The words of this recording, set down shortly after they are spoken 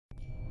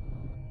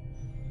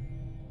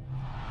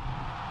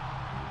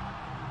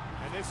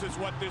This is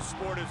what this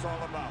sport is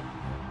all about.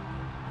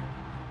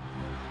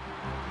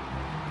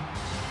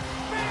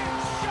 Big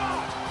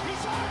shot!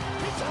 He's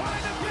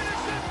trying to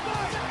finish this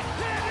fight!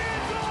 It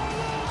is all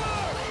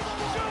over!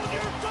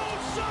 Junior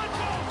Dos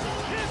Santos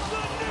is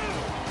the new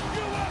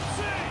UFC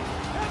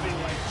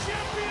heavyweight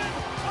champion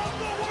of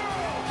the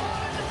world!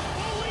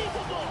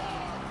 Unbelievable!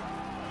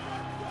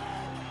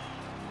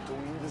 To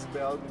win this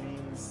belt means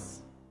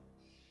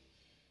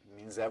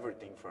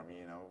everything for me,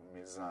 you know. It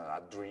means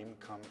a dream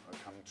come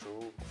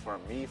true for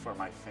me, for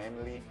my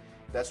family.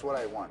 That's what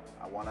I want.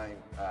 I want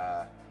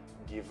to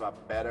give a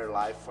better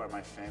life for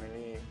my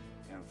family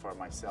and for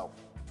myself.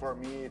 For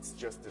me, it's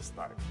just the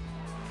start.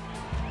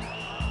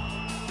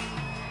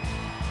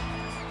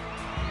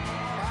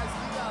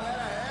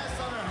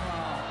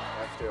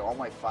 After all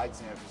my fights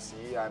in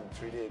UFC, I'm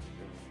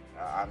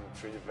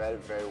treated very,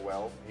 very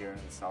well here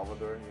in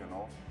Salvador, you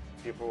know.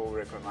 People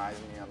recognize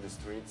me on the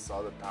streets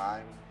all the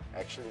time.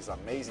 Actually, it's an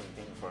amazing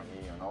thing for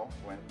me, you know.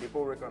 When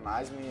people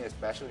recognize me,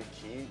 especially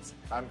kids,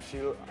 I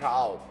feel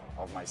proud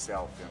of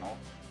myself, you know.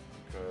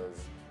 Because,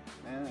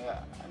 man,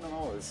 I don't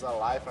know, it's a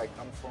life. I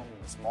come from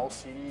a small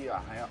city,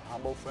 a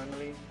humble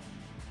family.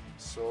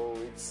 So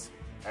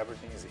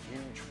everything is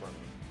huge for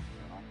me,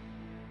 you know.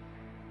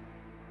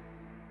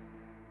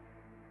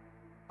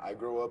 I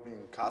grew up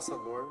in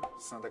Caçador,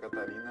 Santa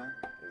Catarina.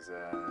 It's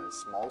a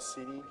small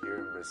city here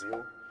in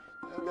Brazil.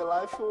 And the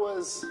life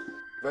was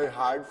very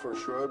hard for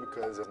sure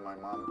because my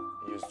mom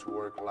used to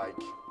work like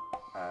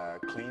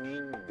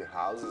cleaning the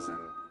houses and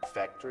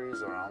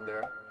factories around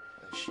there.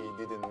 She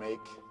didn't make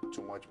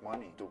too much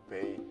money to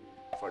pay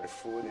for the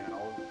food, you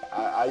know.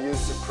 I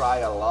used to cry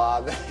a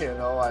lot, you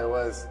know. I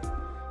was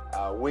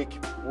a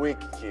weak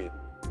kid,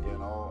 you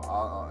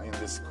know, in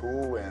the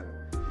school. And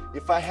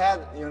if I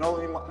had, you know,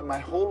 in my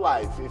whole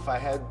life, if I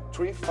had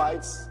 3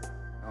 fights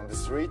on the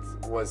street,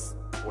 was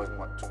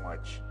too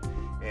much.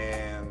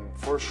 And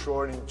for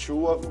sure, in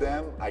 2 of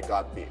them, I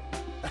got beat.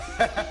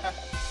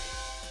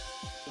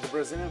 The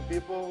Brazilian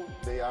people,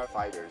 they are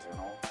fighters, you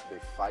know. They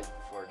fight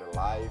for their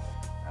life.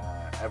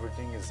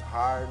 Everything is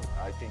hard.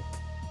 I think,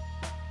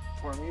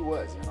 for me,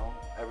 you know,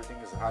 everything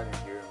is hard in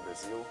here in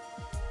Brazil.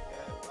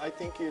 And I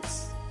think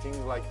it's things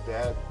like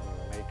that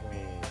make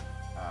me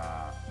a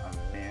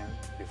man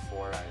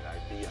before I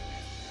be a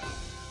man. You know?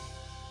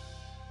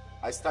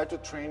 I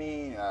started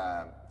training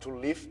to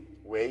lift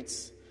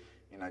weights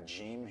in a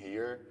gym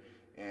here,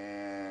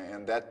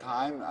 and that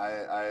time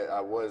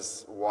I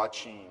was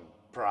watching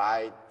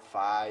Pride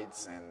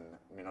fights and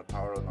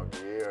Minotauro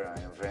Nogueira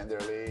and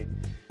Vanderlei.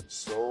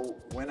 So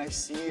when I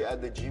see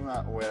at the gym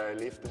where I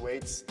lift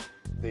weights,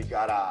 they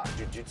got a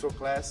jiu-jitsu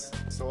class.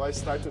 So I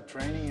started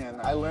training and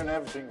I learned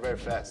everything very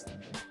fast.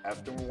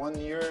 After 1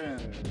 year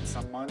and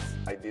some months,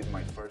 I did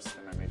my first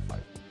MMA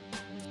fight.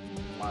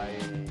 My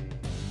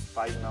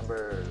fight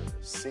number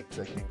 6,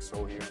 I think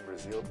so, here in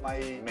Brazil.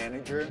 My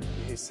manager,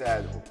 he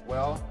said,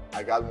 well,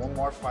 I got 1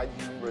 more fight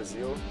here in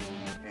Brazil.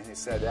 And he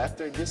said,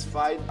 after this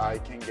fight, I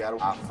can get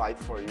a fight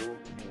for you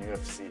in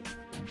UFC.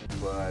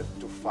 But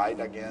to fight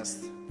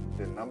against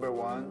the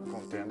 #1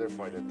 contender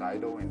for the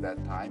title in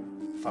that time,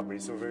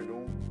 Fabricio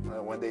Verdun.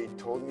 When they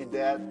told me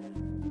that,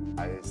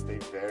 I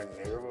stayed very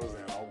nervous,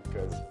 you know,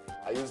 because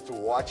I used to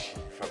watch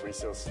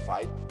Fabricio's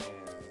fight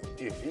in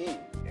TV,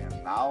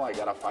 and now I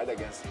got a fight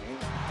against him.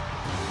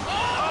 Oh,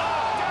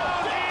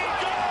 down he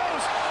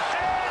goes,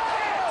 and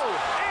it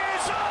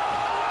is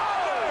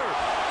over!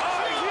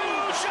 A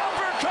huge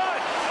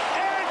uppercut,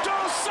 and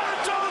Dos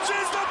Santos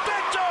is the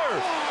victor!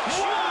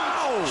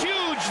 Wow!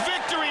 Huge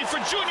victory for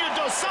Junior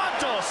Dos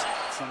Santos!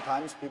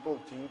 Sometimes people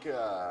think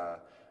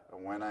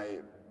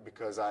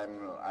because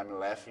I'm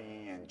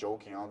laughing and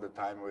joking all the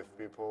time with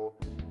people,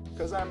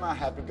 because I'm a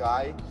happy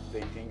guy,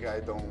 they think I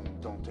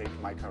don't take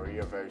my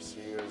career very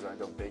serious, I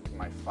don't take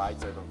my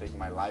fights, I don't take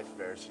my life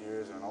very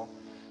serious, you know.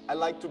 I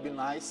like to be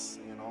nice,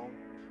 you know,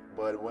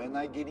 but when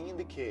I get in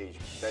the cage,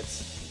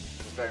 that's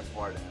very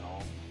important, you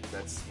know.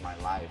 That's my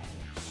life.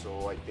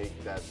 So I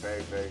take that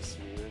very, very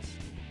serious,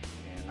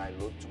 and I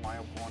look to my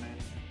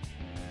opponent,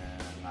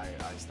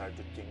 and I start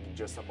to think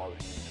just about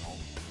him, you know.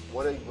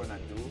 What are you gonna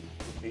do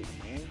to beat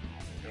him?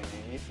 And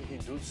if he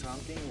do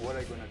something, what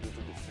are you gonna do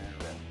to defend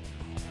that?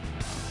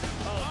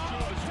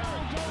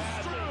 Goes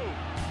through.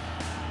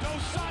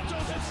 Dos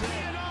Santos is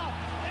staying up,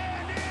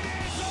 and it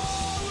is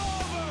all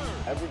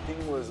over. Everything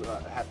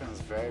happens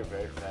very,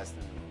 very fast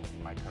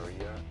in my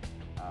career.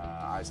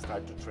 I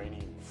started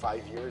training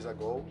 5 years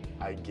ago.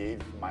 I gave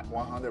my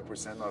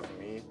 100% of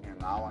me, and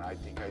now I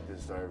think I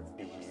deserve to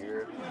be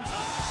here.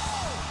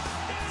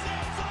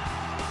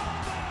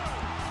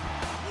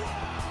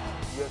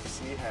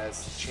 UFC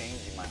has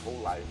changed my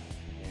whole life,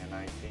 and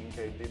I think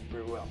I did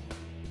pretty well.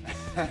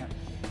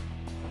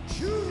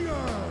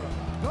 Junior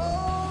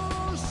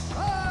Dos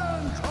Santos!